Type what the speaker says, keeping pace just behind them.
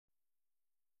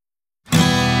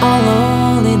Our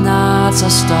lonely nights are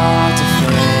start to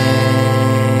fade.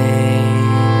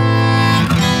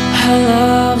 Her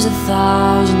love's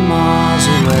 1,000 miles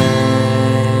away.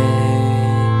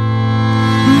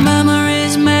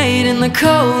 Memories made in the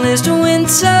coldest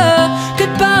winter.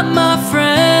 Goodbye, my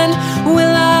friend,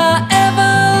 will I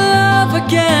ever love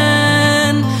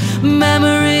again?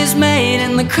 Memories made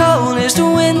in the coldest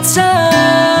winter.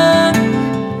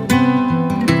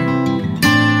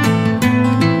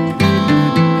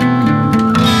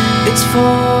 It's 4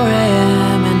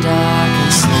 a.m. and I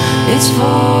can sleep. It's 4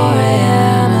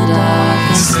 a.m. and I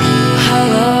can sleep. Her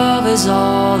love is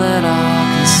all that I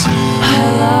can see. Her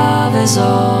love is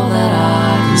all that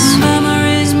I can see.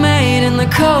 Memories made in the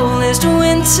coldest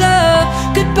winter.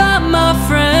 Goodbye, my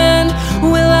friend,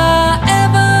 will I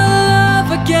ever love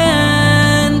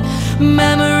again?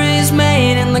 Memories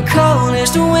made in the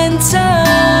coldest winter.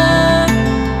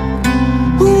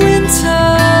 Winter.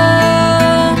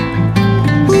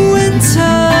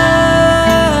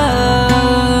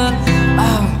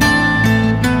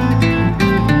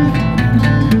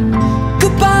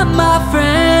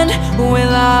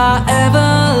 Will I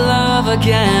ever love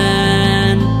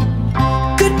again?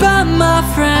 Goodbye, my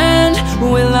friend,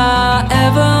 will I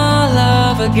ever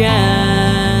love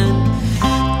again?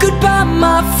 Goodbye,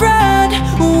 my friend,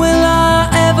 will I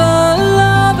ever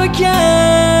love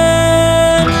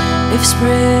again? If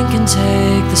spring can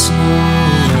take the snow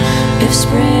away, if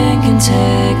spring can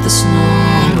take the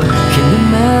snow away, can it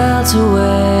melt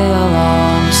away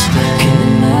along the stay? Can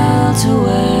it melt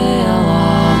away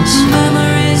along the stay?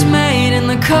 Memories made in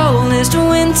the coldest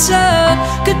winter.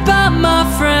 Goodbye, my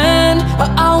friend,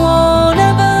 I won't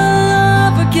ever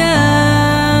love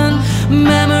again.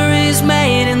 Memories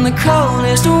made in the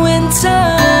coldest winter.